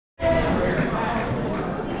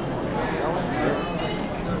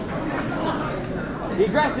Be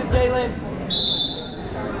aggressive, Jaylen.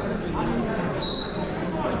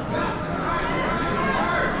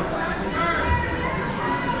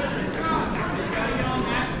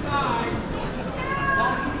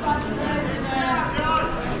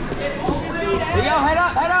 There you go, head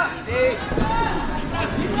up, head up. See?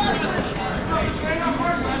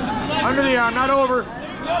 Under the arm, not over.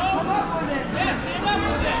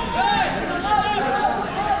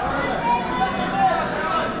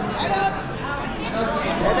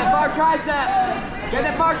 Get that far tricep. Get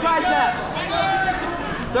that far tricep.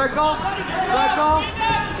 Circle. Circle.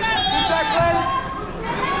 Keep circling.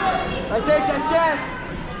 Right there, chest, chest.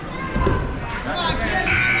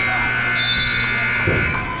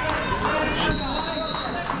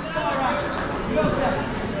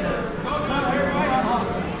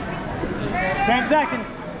 10 seconds.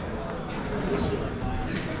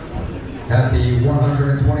 At the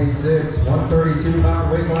 126,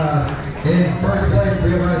 132-pound weight class, in first place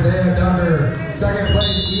we have Isaiah Dunder, second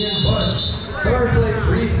place Ian Bush, third place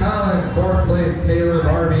Reed Collins, fourth place Taylor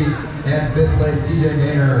Barbie, and fifth place TJ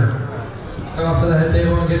Gaynor. Come up to the head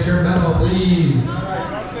table and get your medal, please.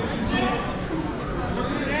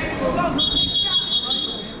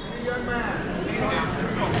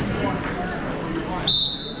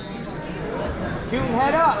 Shooting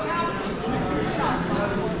head up.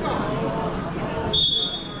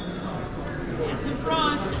 It's in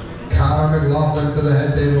front. Connor McLaughlin to the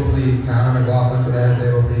head table, please. Connor McLaughlin to the head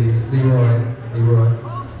table, please. Leroy.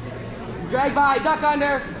 Drag by, duck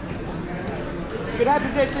under. Good head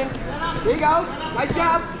position. There you go. Nice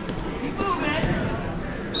job. Keep moving.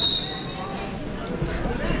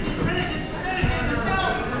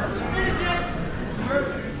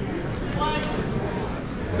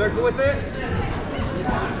 Circle with it.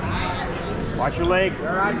 Watch your leg.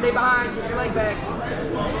 All right, stay behind. Get your leg back.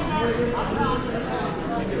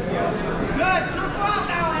 Good. Circle out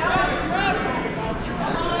now, Alex.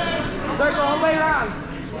 Circle all the way around.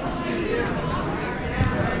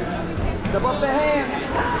 Step up the hand.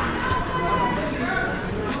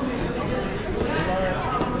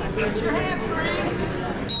 Get your hand free.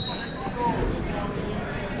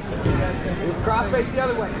 Cross face the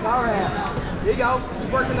other way. Power hand. There you go.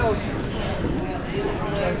 Keep working those.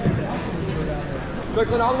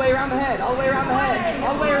 Circling all the way around the head. All the way around the head.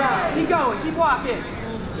 All the way around. Keep going. Keep walking.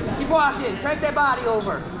 Keep walking. Crank that body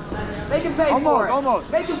over. Make him pay for it. Almost.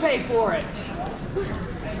 Make him pay for it.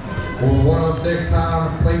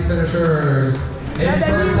 106-pound place finishers. In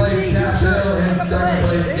first place, Cash Hill. In second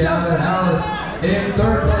place, Gavin Alice. In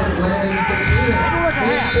third place, Landon Sakina.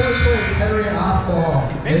 In fourth place, Henry Oswald.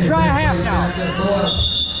 In fifth place, Jackson Phillips.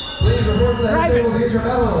 Please report to the head table to get your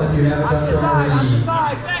medal if you haven't done so already.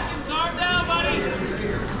 5 seconds, arm down, buddy.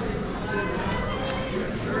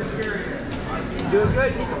 Doing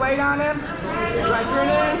good, keep the weight on him. Pressure it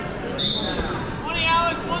in. 20,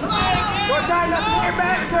 Alex, one leg. More time, up to your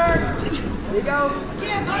back turn. There you go.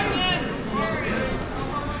 Yeah, buddy.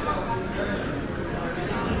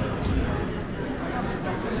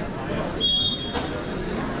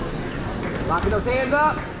 Locking those hands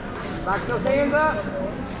up. Locking those hands up.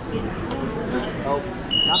 Oh,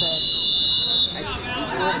 not bad.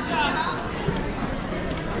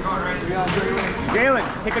 Jaylen,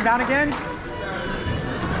 take it down again.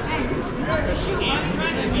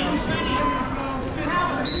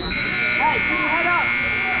 Hey, keep your head up.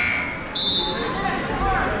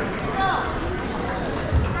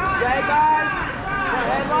 Okay, guys.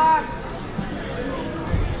 Headlock.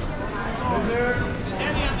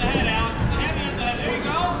 Heavy on the head, Alex. Heavy on the head. There you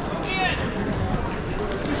go.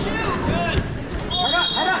 Shoot. Good.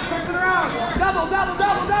 Head up, circle around. Double.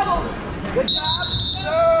 Good job.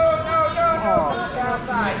 No.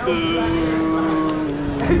 Outside.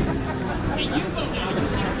 Hey, you go down.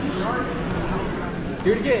 Do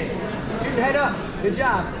it again. Shoot head up. Good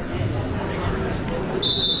job.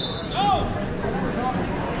 Go.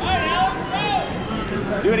 All right, Alex,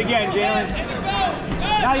 go. Do it again, Jaylen.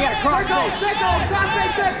 Now you got to cross face.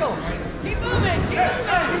 Circle. Keep moving. Get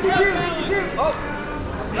your shoot. Oh.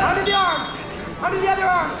 Under the arm. Under the other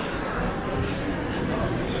arm.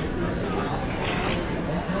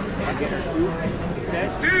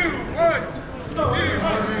 Two, one.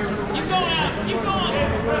 Keep going, Alex. Keep going.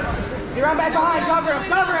 Get around back behind.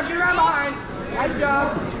 Cover him. Get around behind. Nice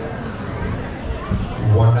job.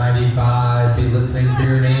 195, be listening for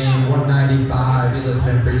your name. 195, be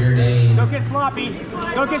listening for your name. Don't get sloppy.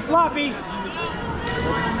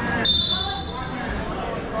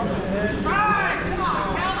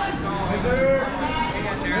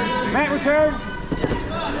 Matt, return.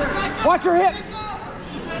 Watch your hip.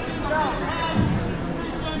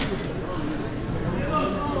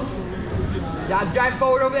 Now drive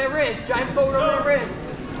forward over that wrist. Drive forward over that wrist.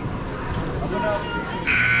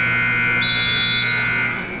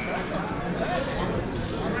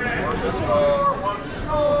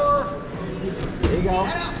 There you go.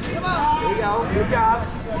 There you go. Good job.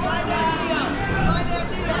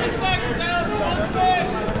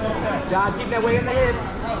 John, keep that weight in the hips.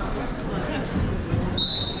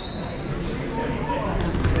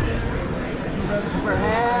 For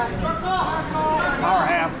half. Power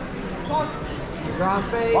half. Cross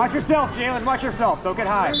face. Watch yourself, Jaylen. Watch yourself. Don't get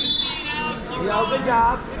high. Yo, good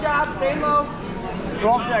job. Good job. Stay low.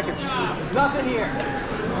 12 seconds. Nothing here.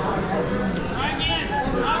 Try again.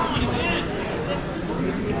 I want it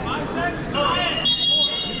in. 5 seconds. Go ahead.